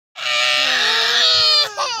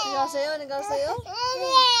نگاه سایه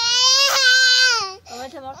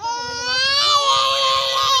Come morto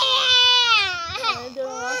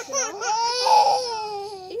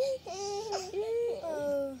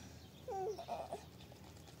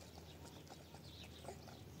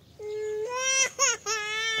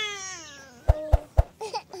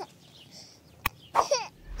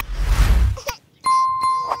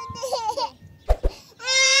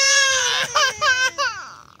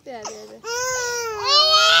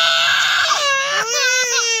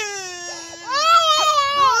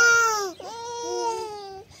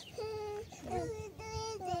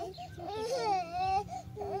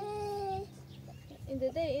in the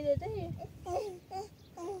day.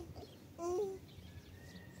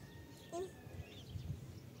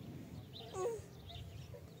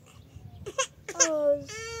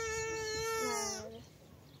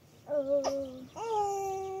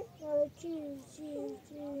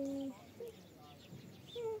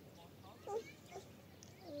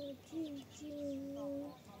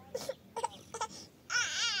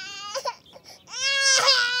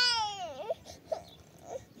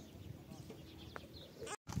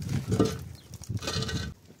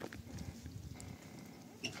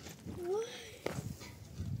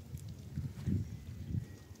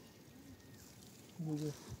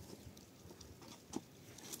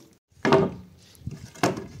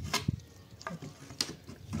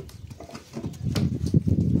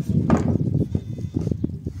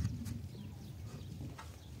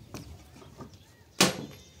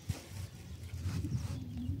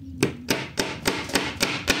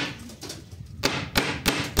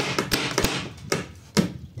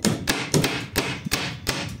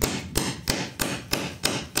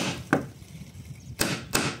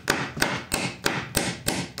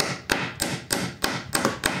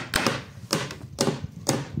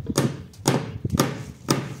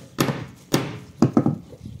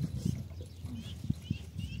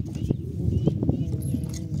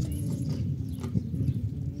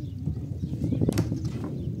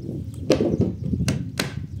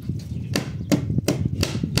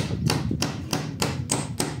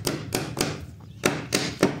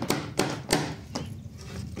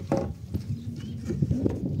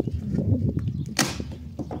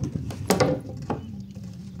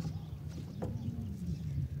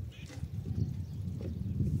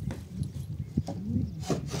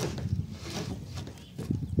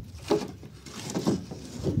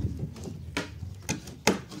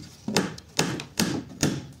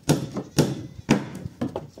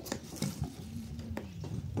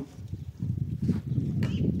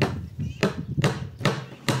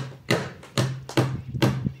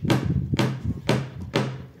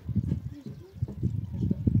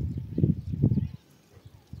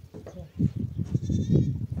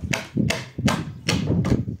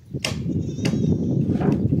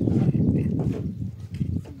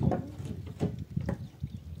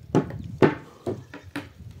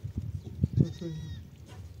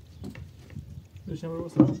 Deixa-me ver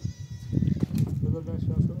você. Vou dar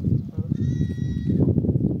chance.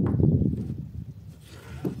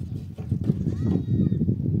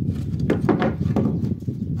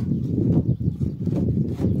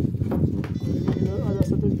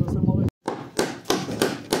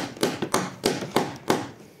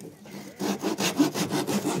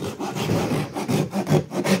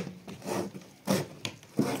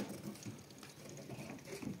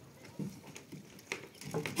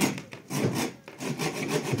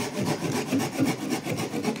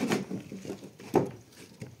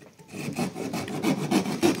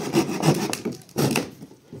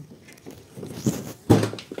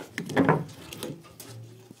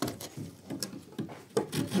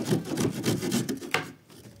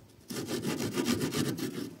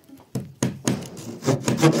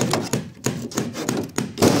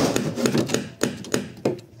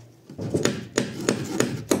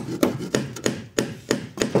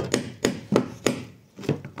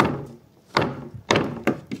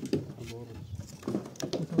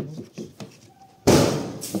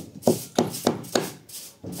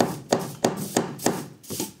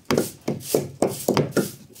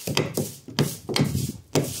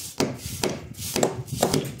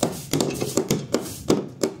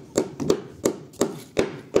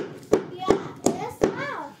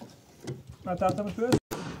 Tata med først.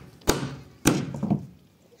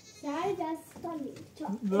 Nej, der står lidt.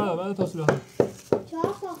 Hvad tar du?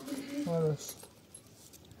 Tørfer. Alles.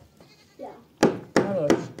 Ja.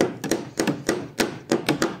 Alles.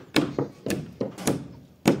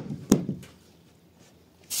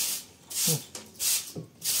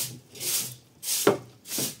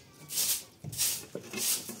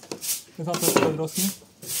 Jeg tar på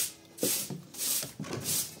drosken.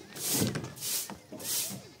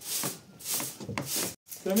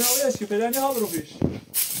 Também olha, que ele é animal, bicho.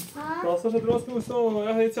 Dosta się drosku, so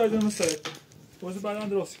ja chcę iść na serek. Może balan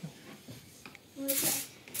droska.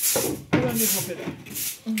 Tyle nie chopie.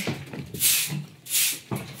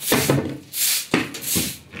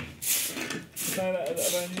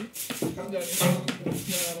 Rani.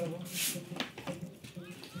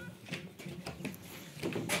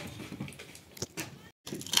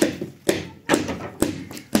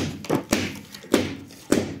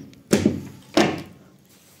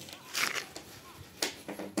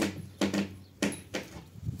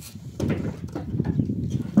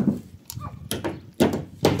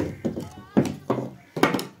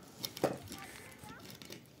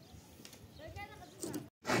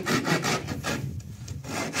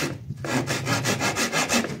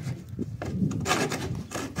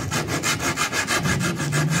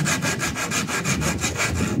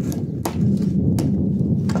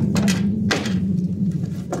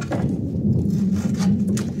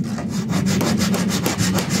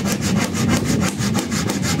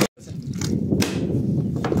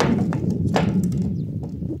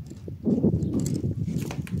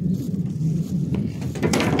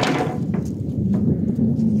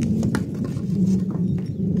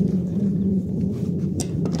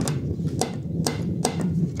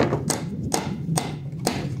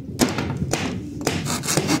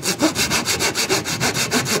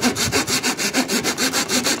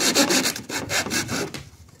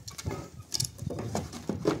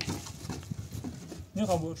 Nie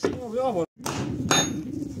robór, nie robór.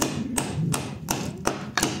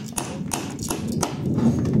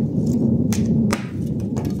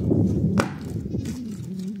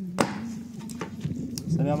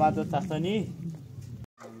 سلام عدد تحتانی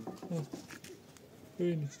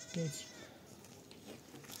ببینید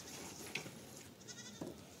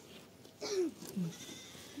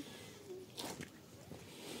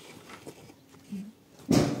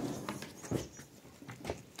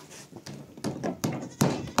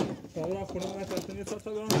Ahora con una tartana está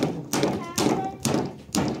salando.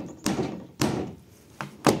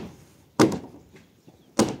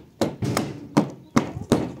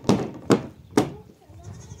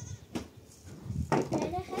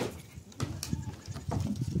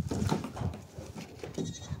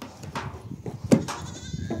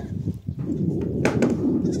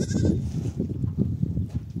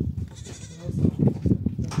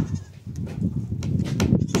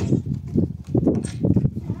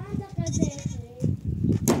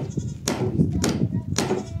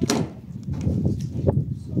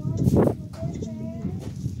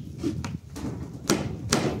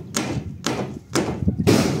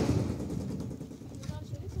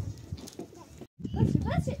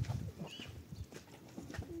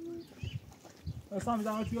 Essa me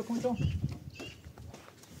dá uma tira com então.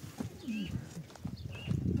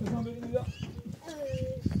 Essa me dá.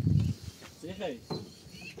 چه خیلی؟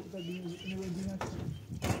 Tá doendo aqui.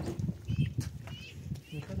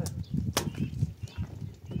 Cadê?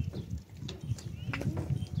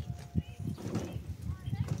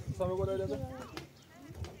 Só meu guarda ali.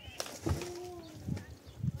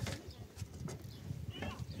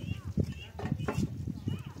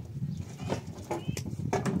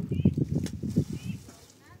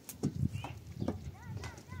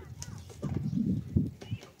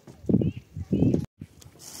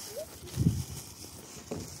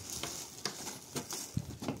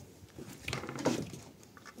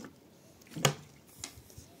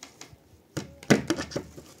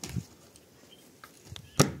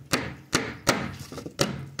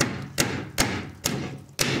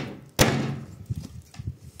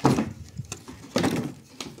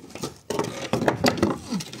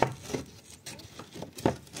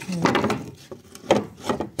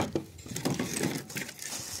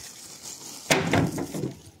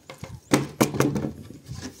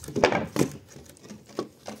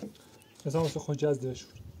 مثلا واسه خود جذبش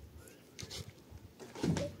بود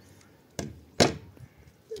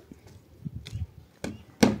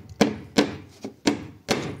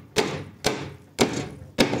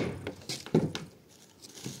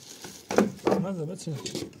من زمت چیه؟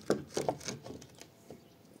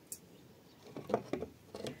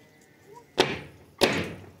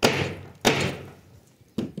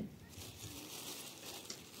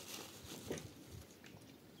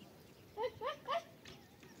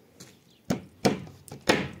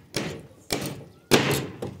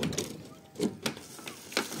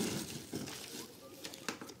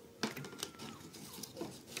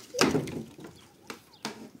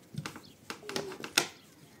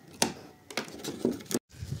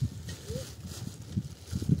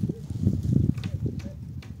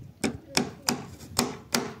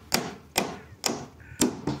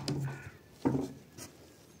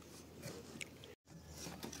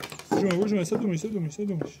 برو سدومش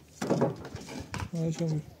آه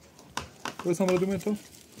شامل برو سامرا دومتو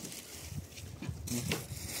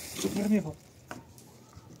نخ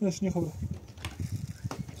نش نخ برو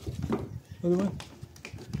دومه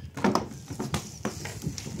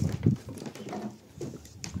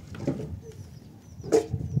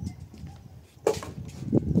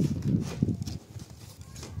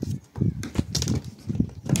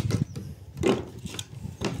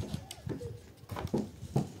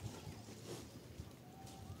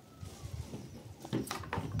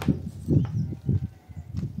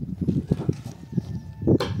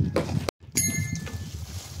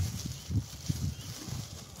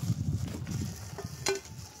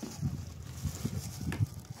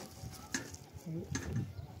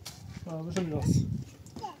باشم راست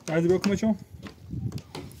بعدی بکنم چون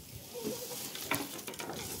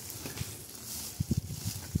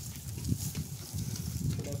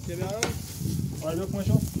راست که بیارم بعدی بکنم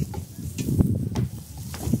چون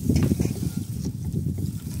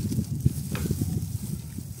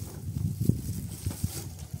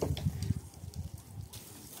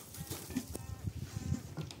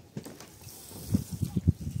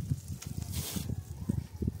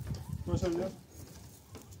باشه بیار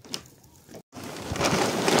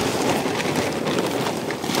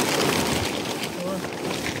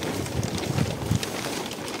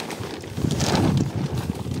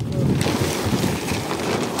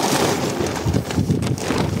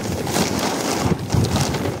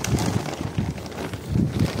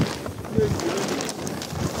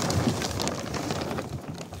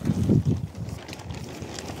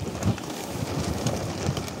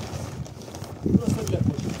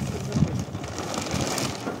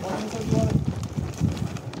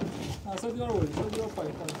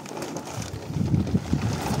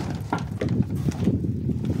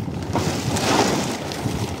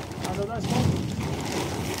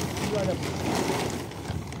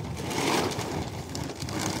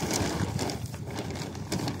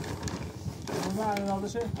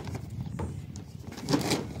باشه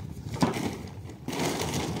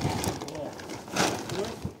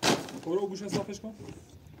برو گوشه صافش کن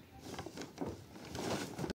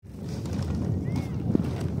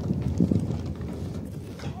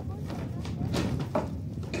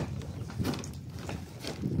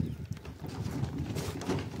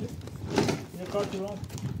یه کارت برام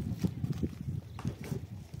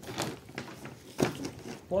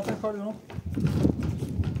باز این کارت برام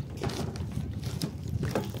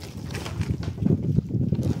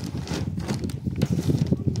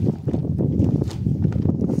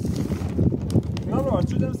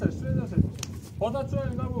Poda tu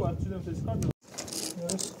ainda boa, tu não fez cartão.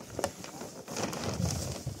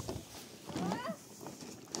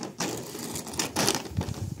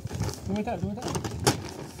 Como tá?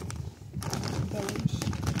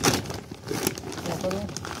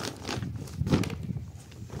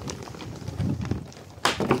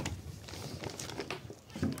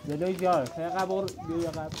 جلوی جای فقط بر بیای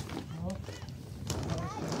عقب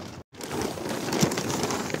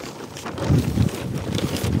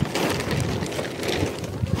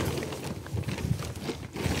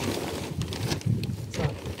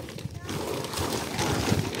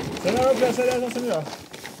Sen mira.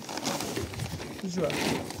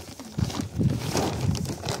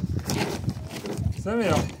 Sen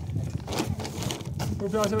mira.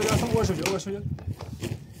 Bu piyasa verirsen uğraşacak.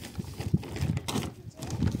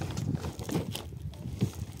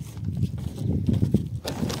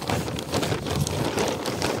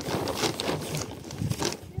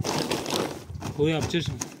 Bu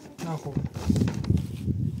yapacaksın. Ne yapalım?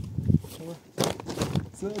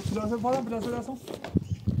 Plase falan plase versen.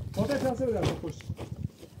 O da plase versen koş.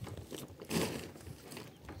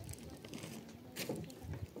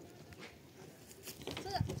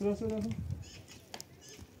 Plase versen.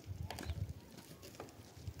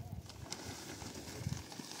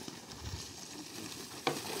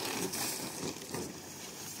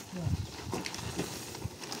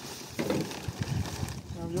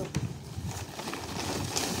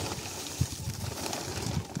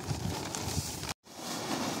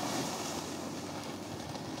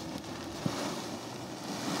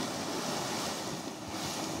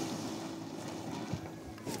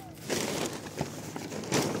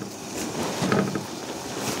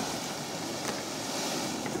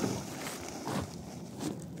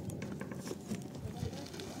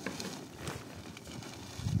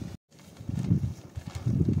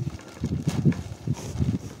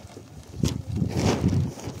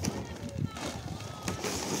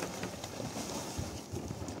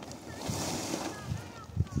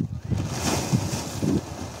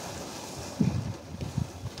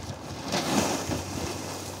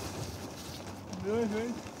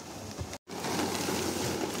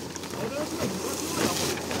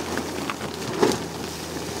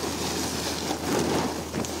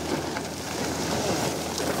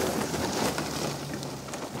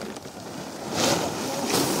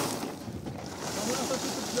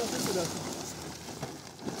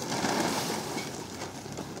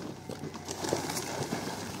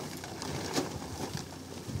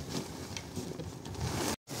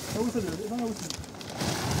 بوسه نه بوسه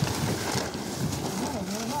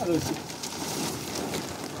نه داشتی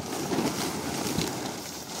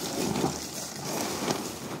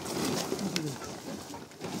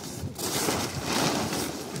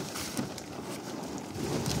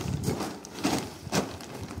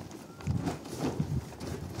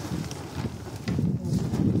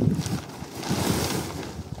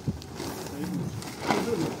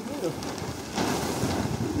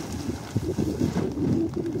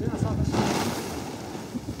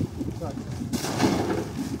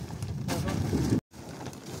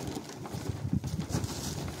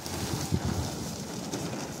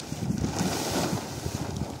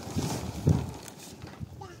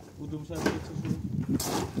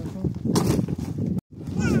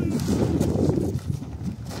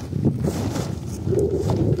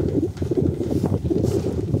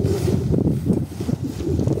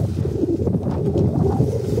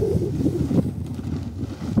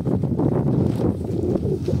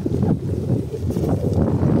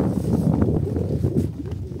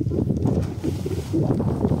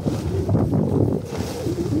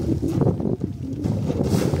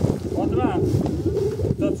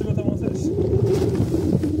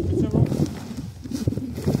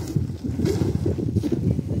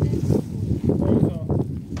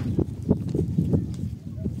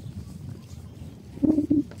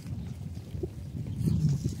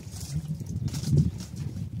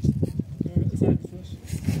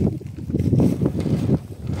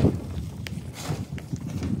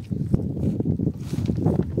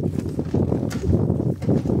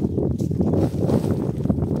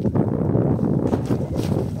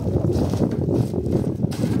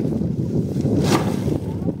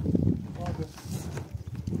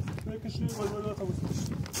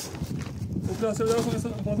Biraz daha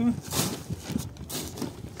sonra Fatima.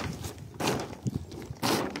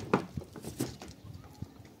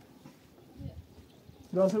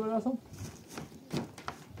 Biraz daha sonra. Nasıl?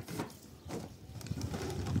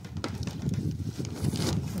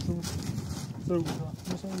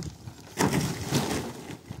 Nasıl?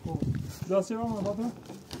 Biraz şey var mı Fatima?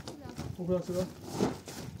 O biraz şey var.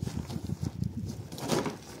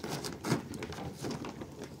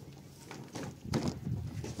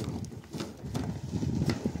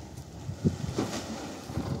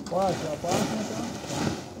 Passa, passa.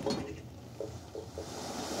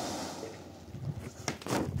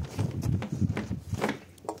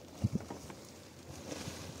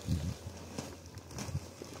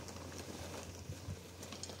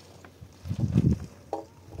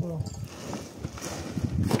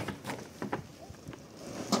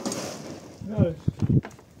 Evet.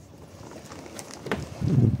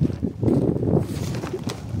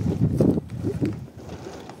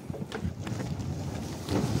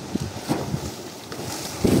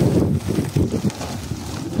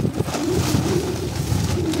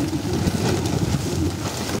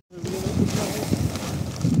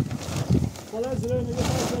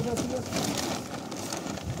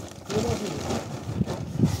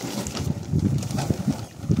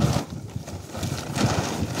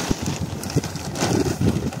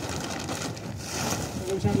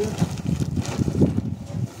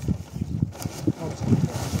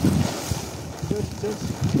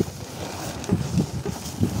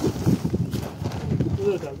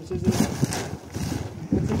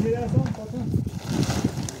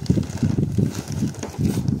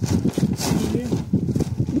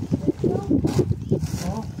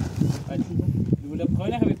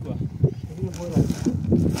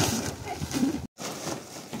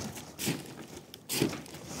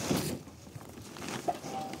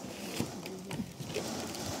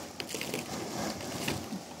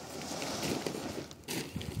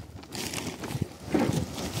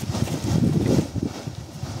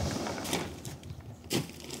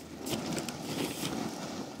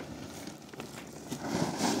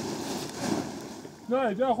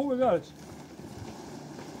 نه جا خوبه بیارش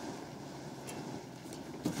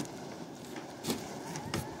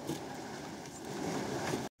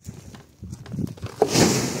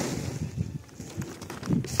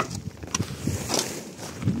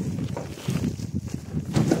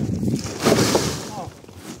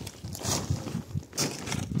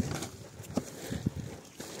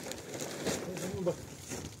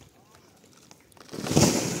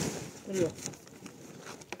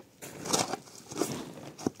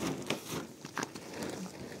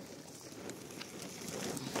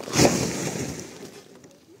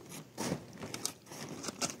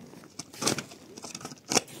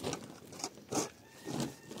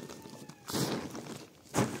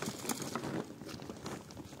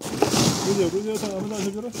Guarda, tamam,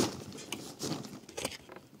 hadi göre.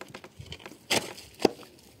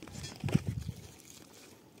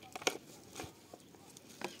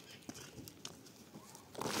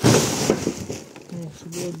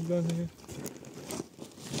 بودن دیگه.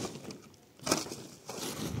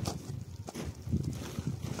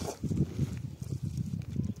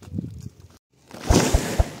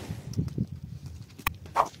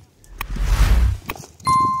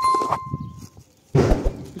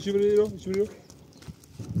 چی بری رو؟ چی بری رو؟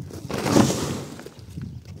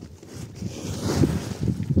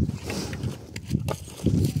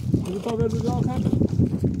 کجا پا برد بجا آخر؟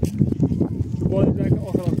 تو بادی درک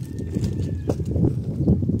آخر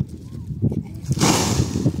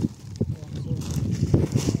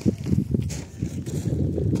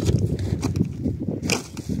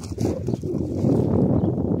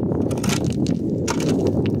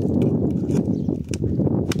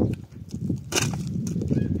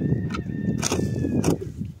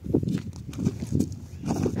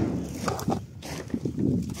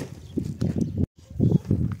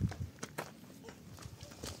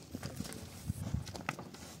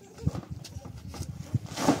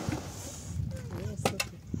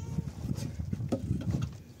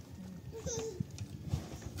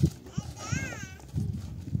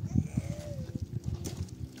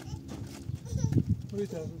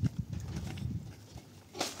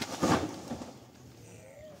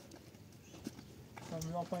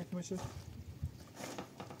میام پایین که میشه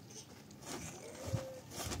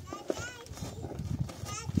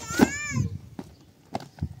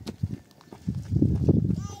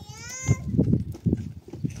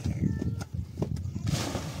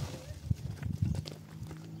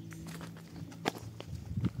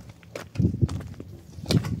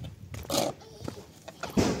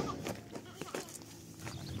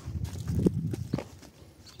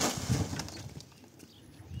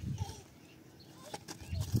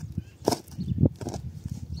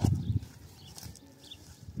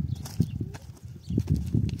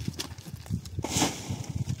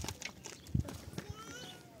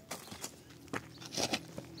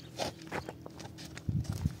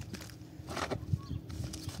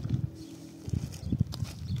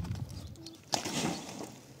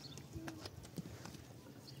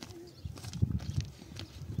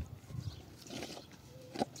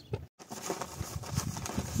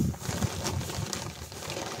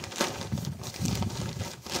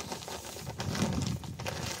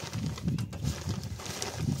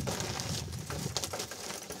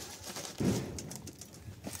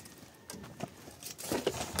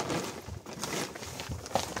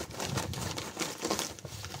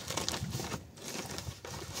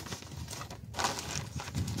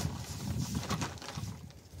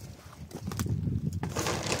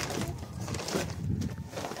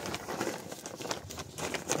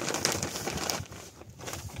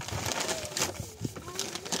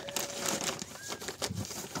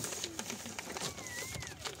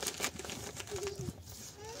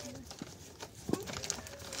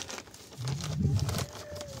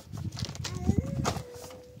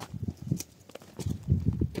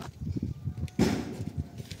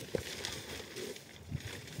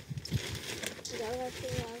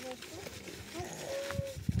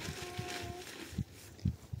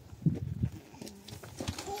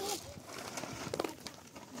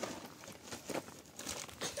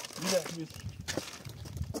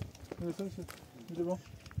میده با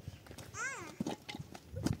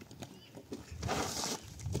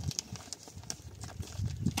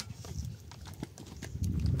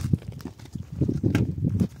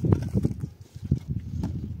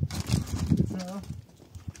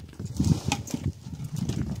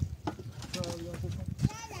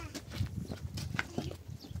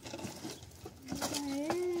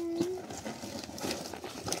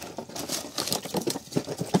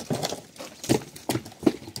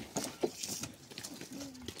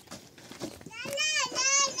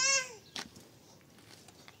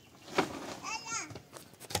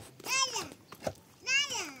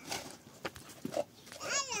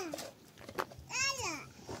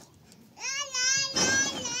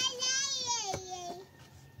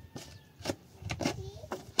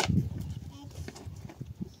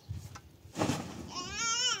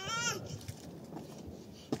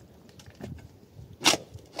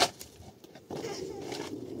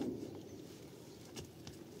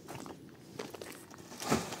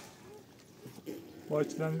باید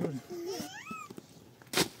چیزن میگونی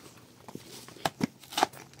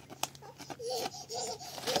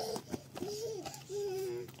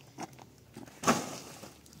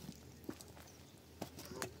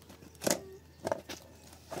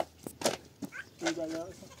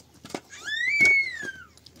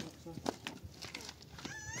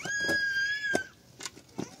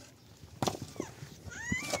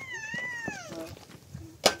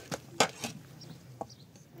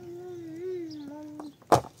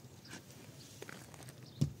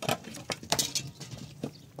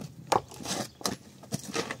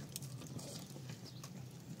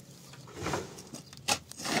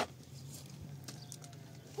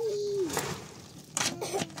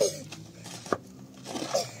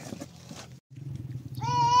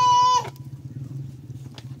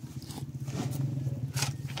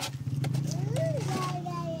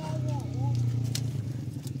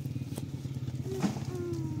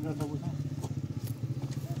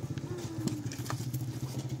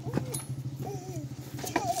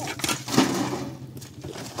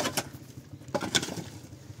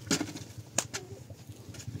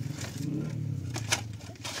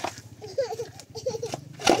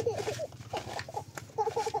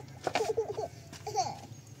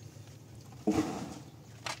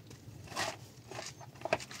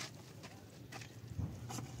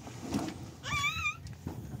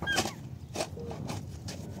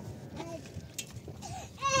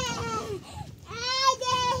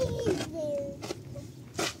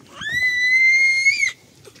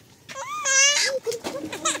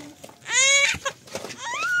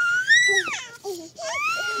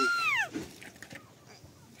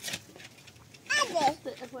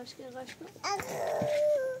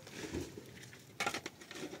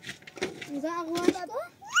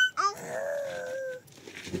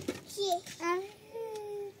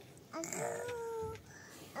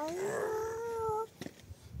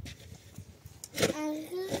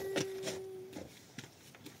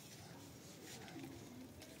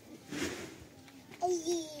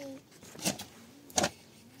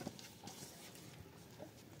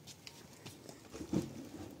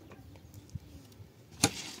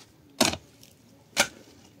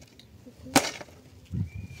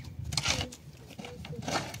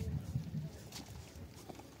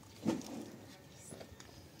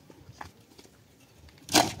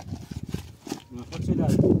شده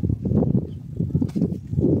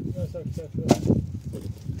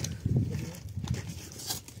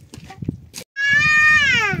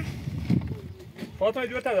فاطمه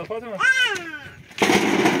دور تدا فاطمه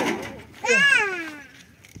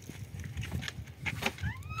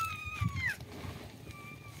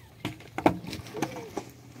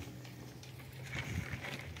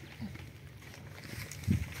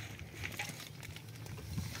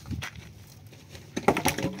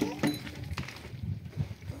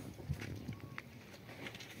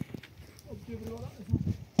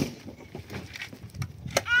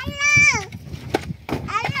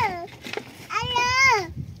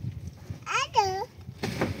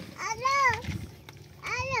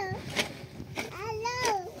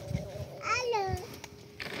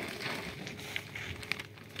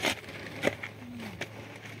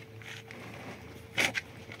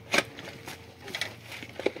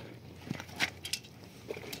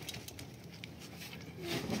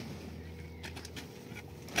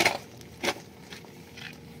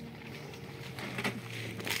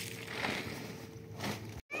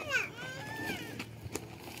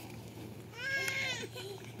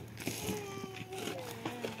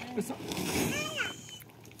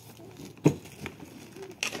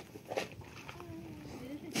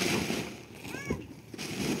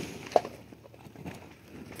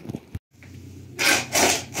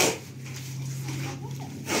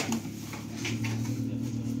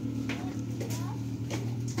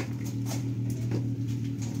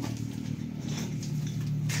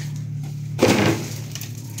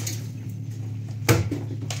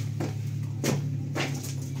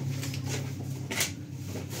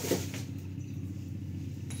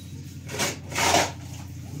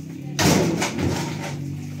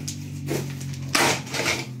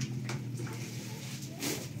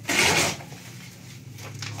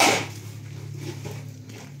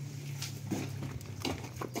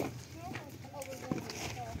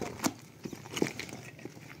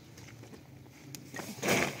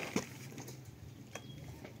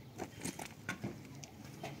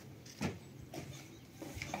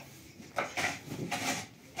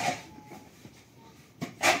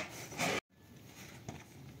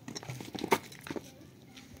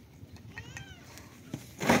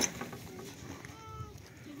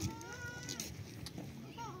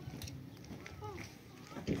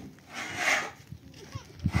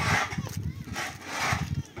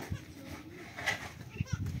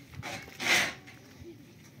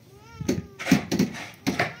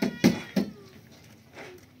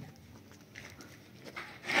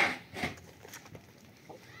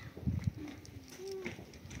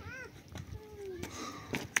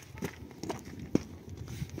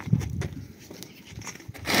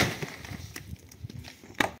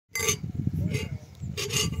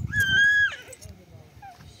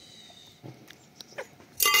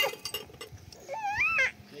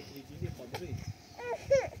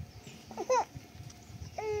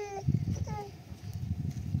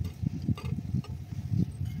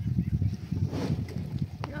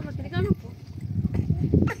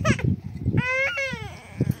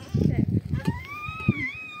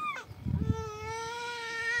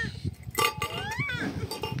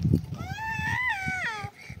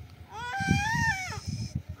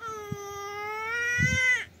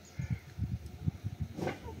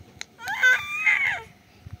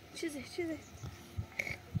چیزه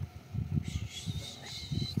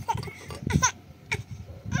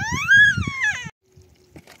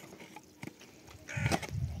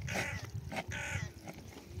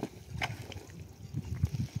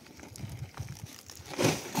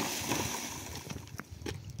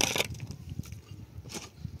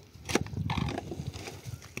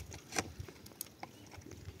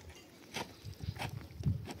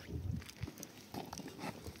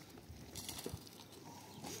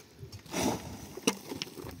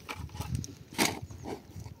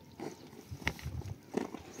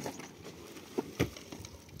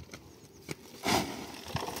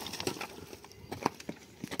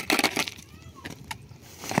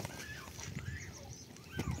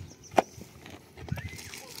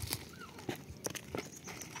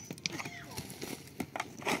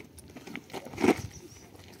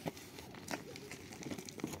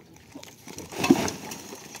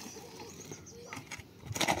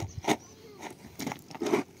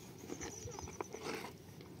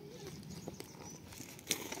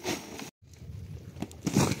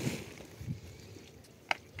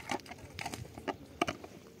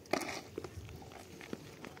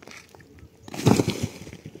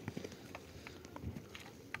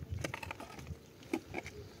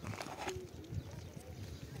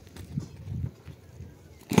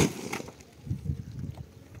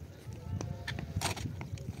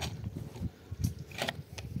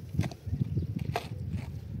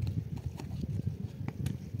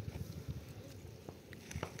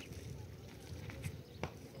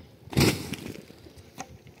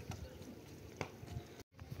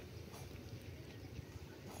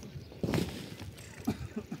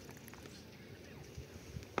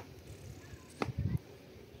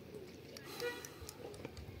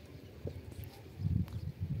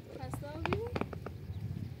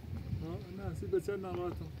بچه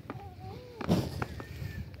نمایتون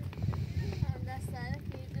دستانه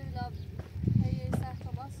که دلاب هی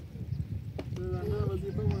سخت باس نه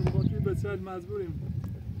وظیفه ما بخاطر بچه مجبوریم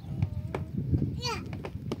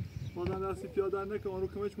بازم دستی پیاده نکن آن رو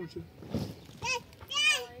کمش مونشه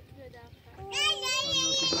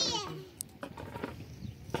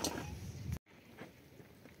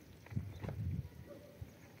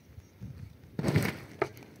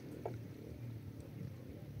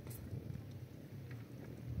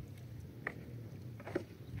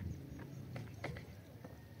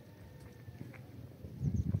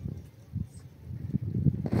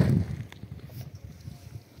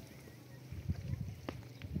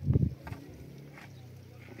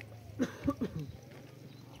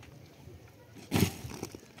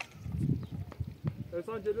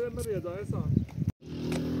احسان جلوی من ریاضا احسان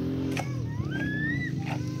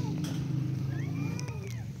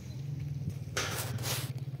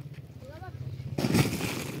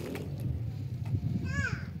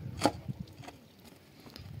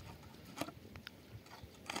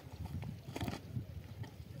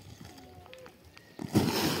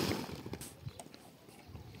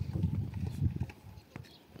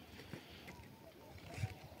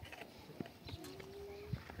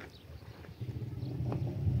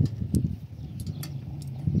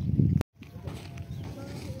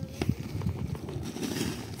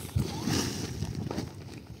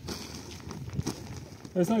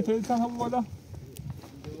احسان تو چند هم بالا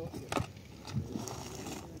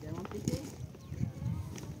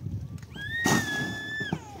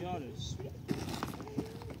یارش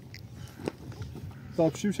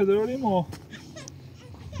تاپشیب شده داریم و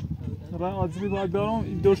رنگ آدزی باید برام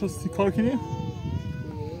این دوش رو کار کنیم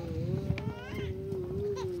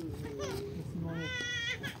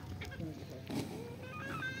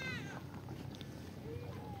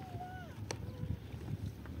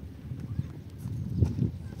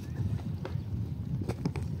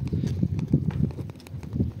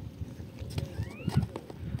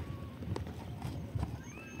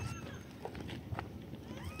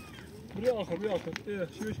بیا آخر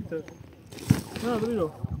چی بشیم تر نه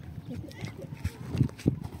برو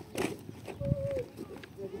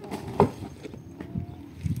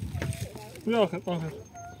بیا آخر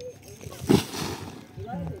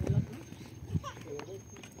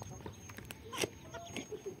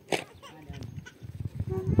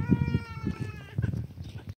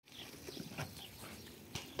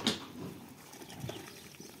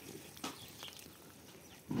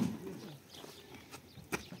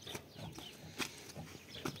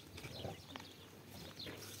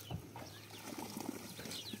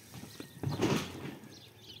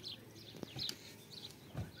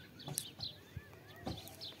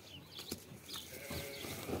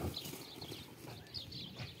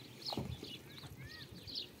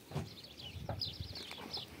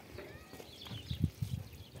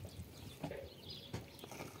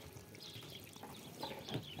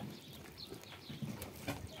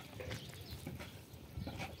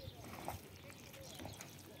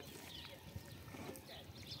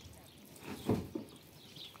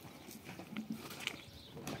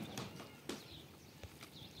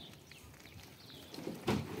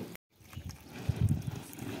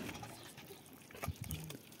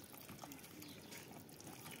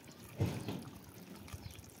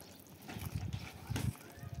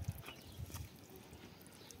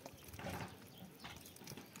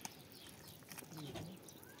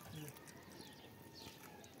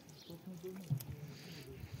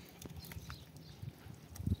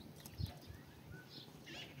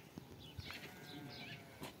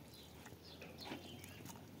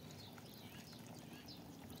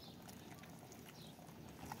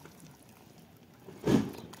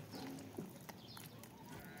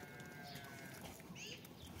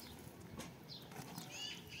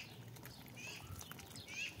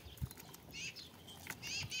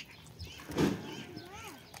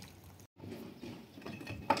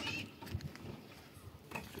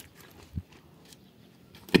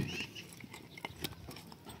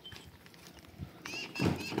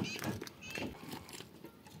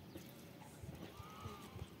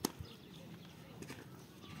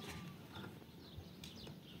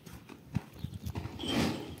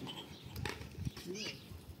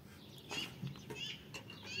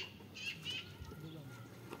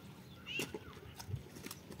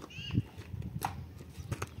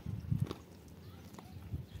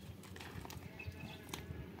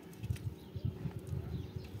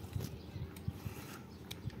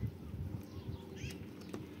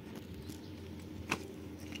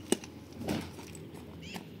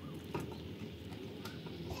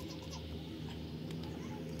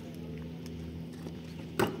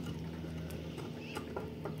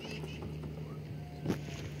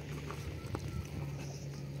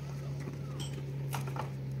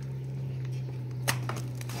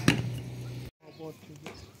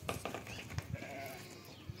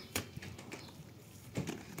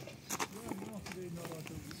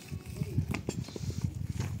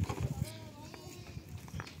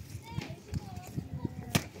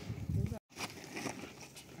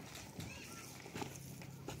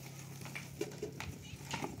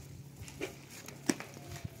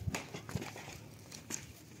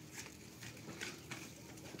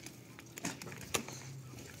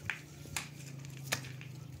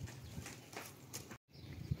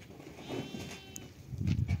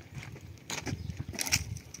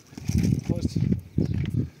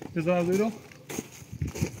بزن دوی رو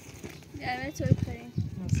گرمه توی بخوریم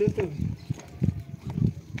سه تا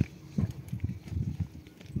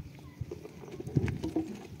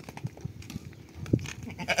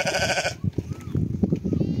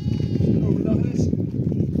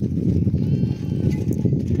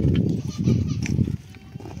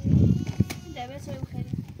گرمه توی بخوریم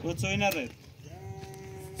تو توی نره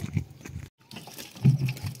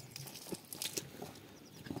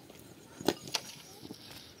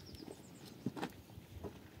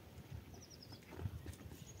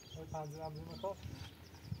پنجرم رو میخواد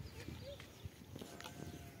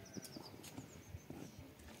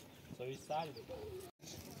توی سر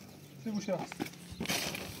چی گوشه هست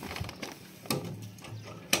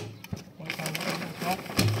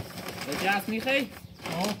به جست میخوای؟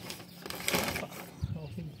 آه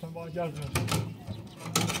میتونم با جرز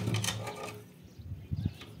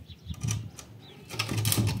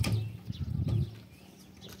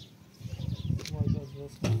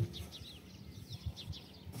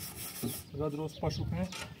میشه درست پاشو کنه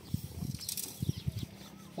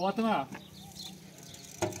فاطمه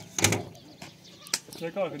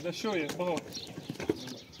چه کار کنه شویه بگو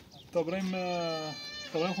تا بریم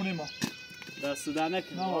خونه ما دست در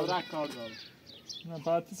نکن آرک کار دارم نه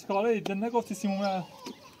بعد چی کاره دن نگفتی سیمومه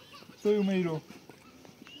توی اومه رو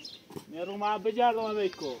نه رو ما بجردم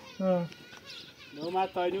بیکو نه ما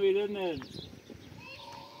تاینو ایرن نه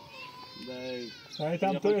نه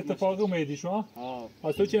تام تو اتفاقی اومدی شما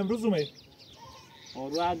از تو چه امروز اومد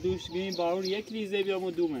رو از دوش گیم بارون یک لیزه بیام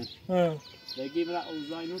و دومه بگیم را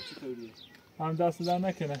اوزای نور چطوریه هم دست در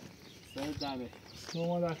نکنه سر دمه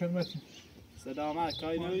شما در خدمتیم صدا آمد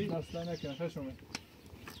کاری نوی دست در نکنه خوش اومد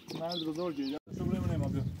مرد بزرگ جیده شو بریم نیم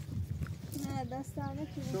آبیو نه دست در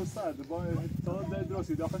نکنیم شو سرد با تا در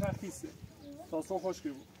درستی داخل هم خیسته تا صبح خوشکی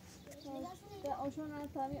بود به آشان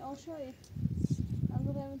تامی آشایی از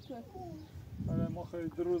بریم تو آره ما خیلی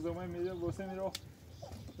در روز اومه میریم بوسه میرو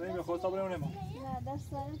بریم خود تا بریم نیم نه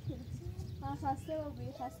دست در نکنیم من خسته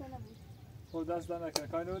بود خسته نبود خود دست در نکنه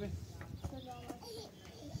کاری نوری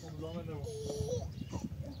سلامت مزامن نبود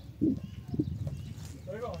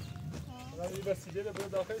بگم ولی وسیله رو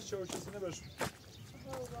داخلش چوشیسی نبرشون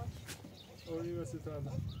اولی وسیله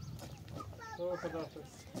تردم تو خداحافظ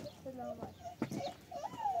سلامت